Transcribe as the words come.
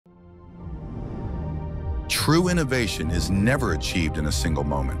True innovation is never achieved in a single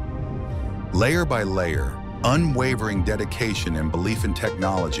moment. Layer by layer, unwavering dedication and belief in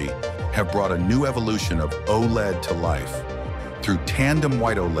technology have brought a new evolution of OLED to life through Tandem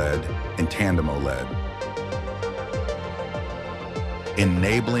White OLED and Tandem OLED.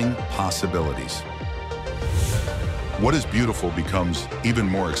 Enabling possibilities. What is beautiful becomes even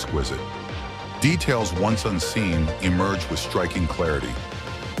more exquisite. Details once unseen emerge with striking clarity.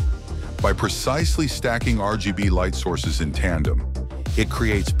 By precisely stacking RGB light sources in tandem, it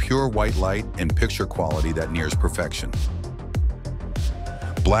creates pure white light and picture quality that nears perfection.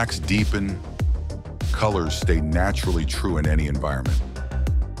 Blacks deepen, colors stay naturally true in any environment.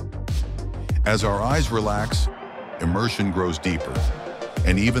 As our eyes relax, immersion grows deeper,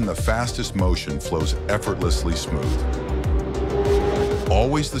 and even the fastest motion flows effortlessly smooth.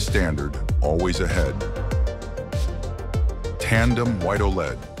 Always the standard, always ahead. Tandem White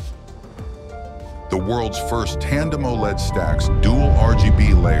OLED. The world's first Tandem OLED stacks dual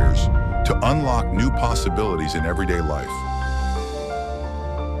RGB layers to unlock new possibilities in everyday life.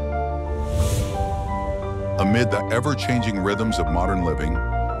 Amid the ever-changing rhythms of modern living,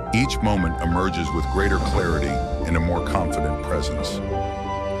 each moment emerges with greater clarity and a more confident presence.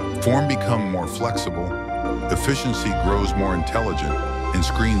 Form becomes more flexible, efficiency grows more intelligent, and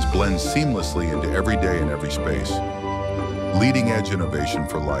screens blend seamlessly into every day and every space. Leading-edge innovation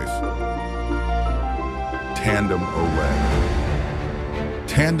for life. Tandem OLED.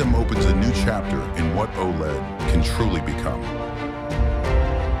 Tandem opens a new chapter in what OLED can truly become.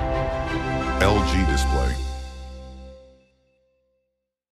 LG display.